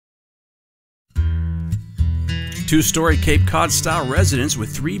Two-story Cape Cod-style residence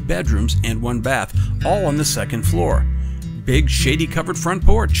with 3 bedrooms and 1 bath, all on the 2nd floor. Big shady-covered front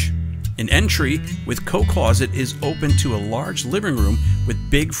porch. An entry with coat closet is open to a large living room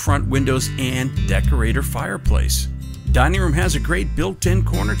with big front windows and decorator fireplace. Dining room has a great built-in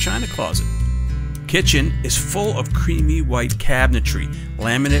corner china closet. Kitchen is full of creamy white cabinetry,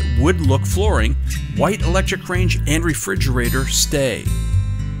 laminate wood-look flooring, white electric range, and refrigerator stay.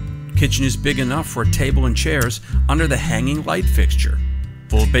 Kitchen is big enough for a table and chairs under the hanging light fixture.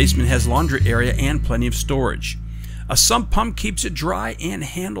 Full basement has laundry area and plenty of storage. A sump pump keeps it dry and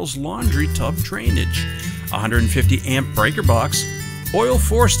handles laundry tub drainage. 150 amp breaker box, oil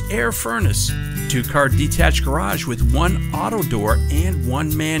forced air furnace, 2-car detached garage with 1 auto door and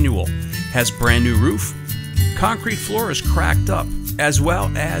 1 manual. Has brand new roof. Concrete floor is cracked up, as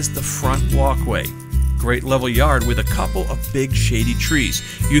well as the front walkway. Great level yard with a couple of big shady trees.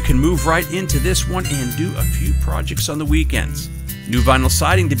 You can move right into this one and do a few projects on the weekends. New vinyl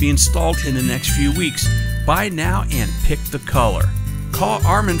siding to be installed in the next few weeks. Buy now and pick the color. Call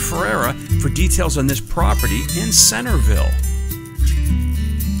Armin Ferreira for details on this property in Centerville.